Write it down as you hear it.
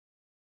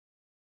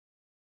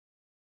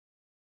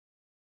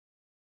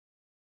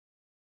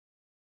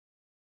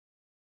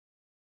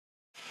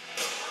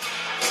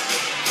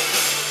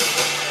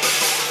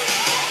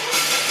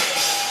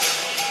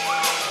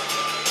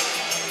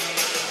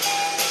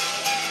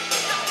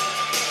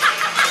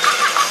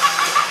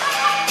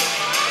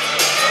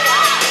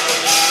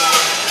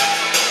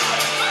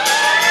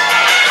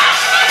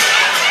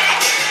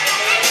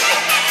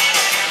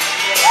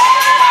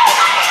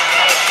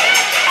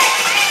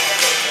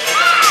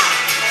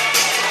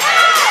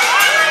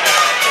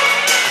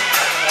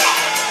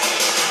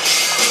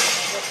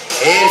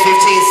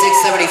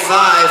75,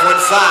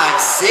 1-5,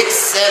 6,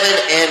 7,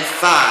 and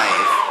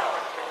 5.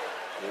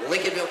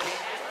 Lincolnville.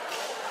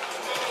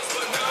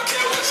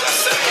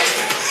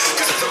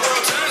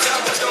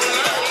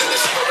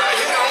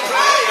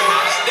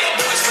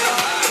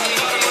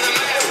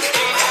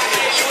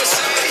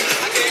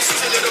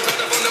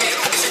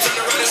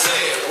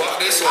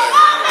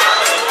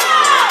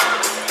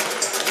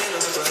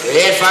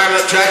 And fire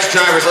up tractor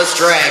drivers, let's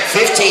drag.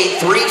 15,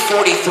 3,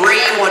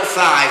 43, 1,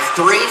 5,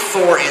 3,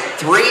 4, and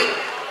 3.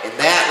 And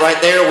that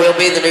right there will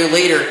be the new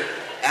leader.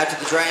 After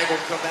the drag, we'll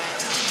come back.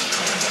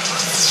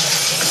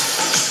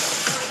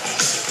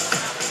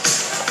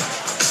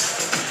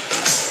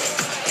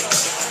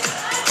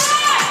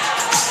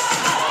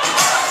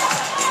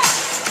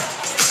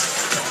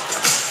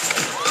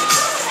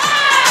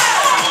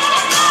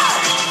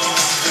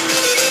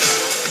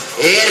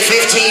 And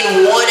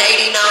 15,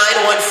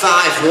 189,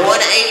 1-5, 1,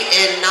 8,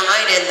 and 9,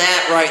 and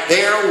that right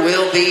there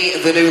will be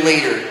the new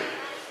leader.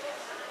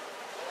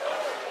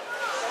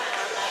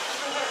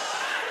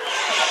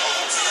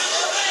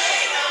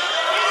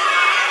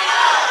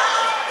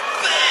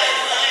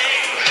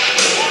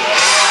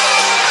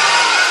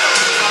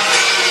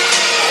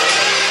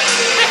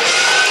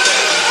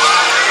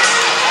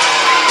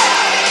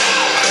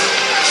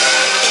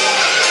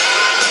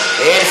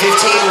 And 15,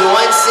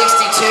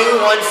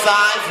 162,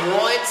 1-5,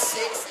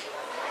 1-6.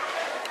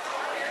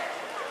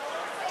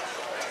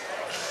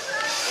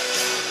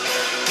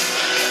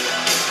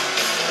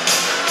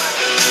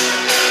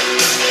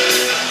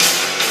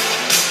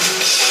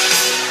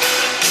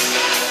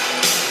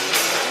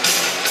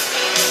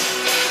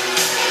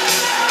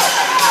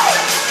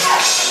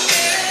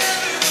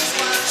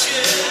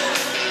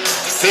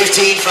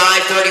 Fifteen,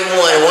 5,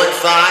 31, 1,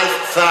 5,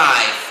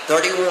 5,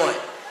 31.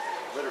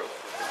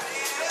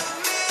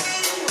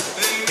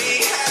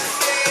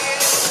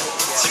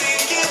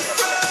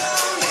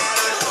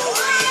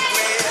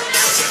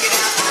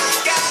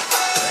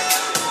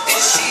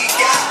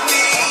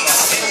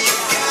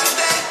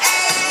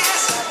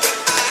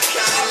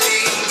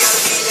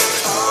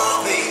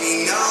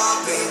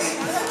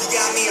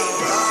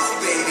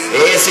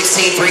 And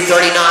 16,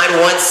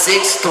 339, 1,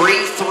 6,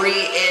 3, 3,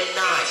 and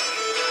 9.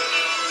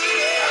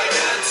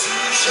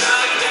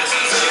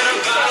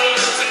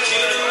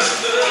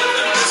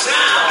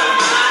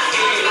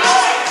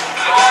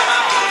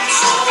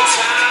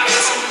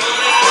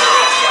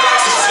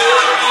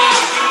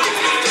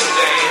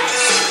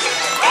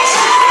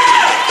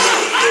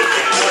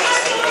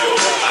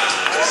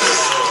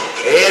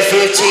 And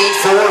 15,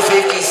 4,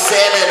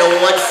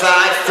 57, 1,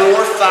 5,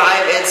 4,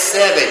 5, and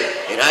 7.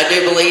 And I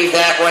do believe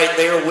that right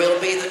there will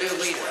be the new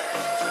leader.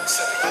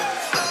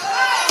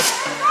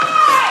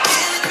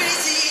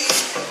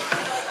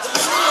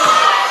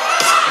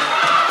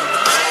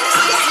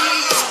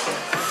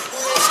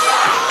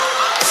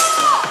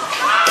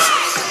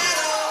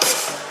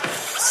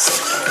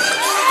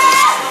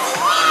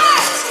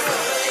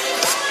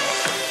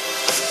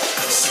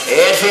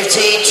 And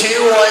 15, 2,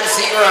 1, 0,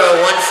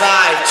 1,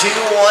 5, 2,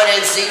 1,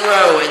 and 0.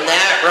 And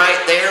that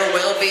right there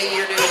will be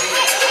your new leader.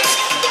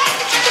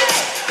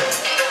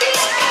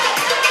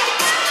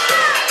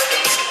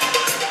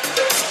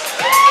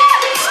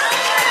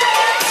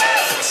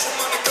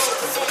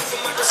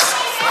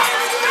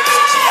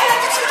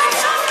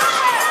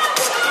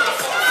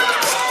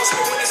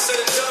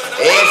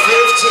 And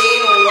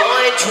 15,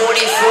 1, 24,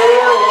 1,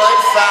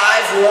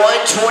 5,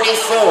 1,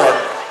 24.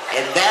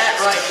 And that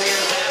right there.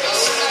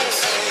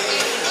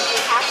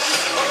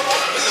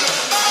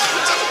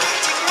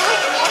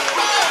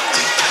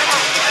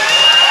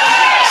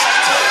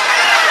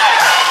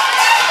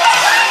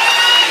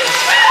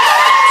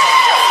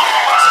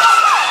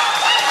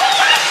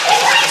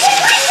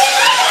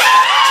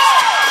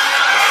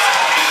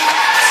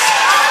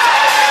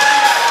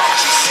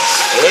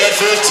 And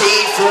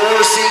 15,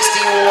 4,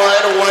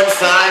 61, 1,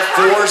 5,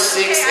 4,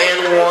 6,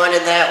 and 1,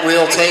 and that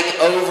will take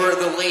over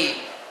the lead.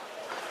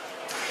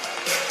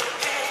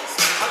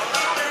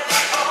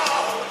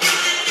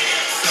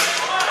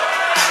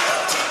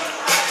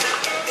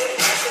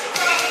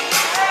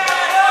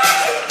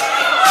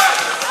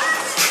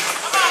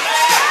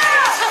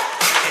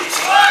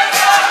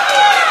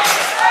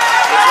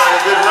 Looks like a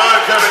good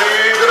run coming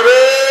in. Gonna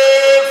be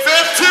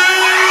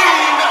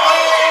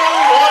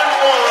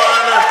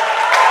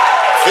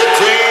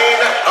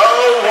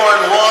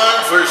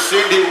 15-0-1-1 for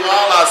Cindy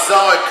Wall. I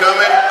saw it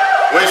coming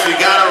when she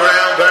got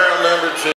around barrel number 2.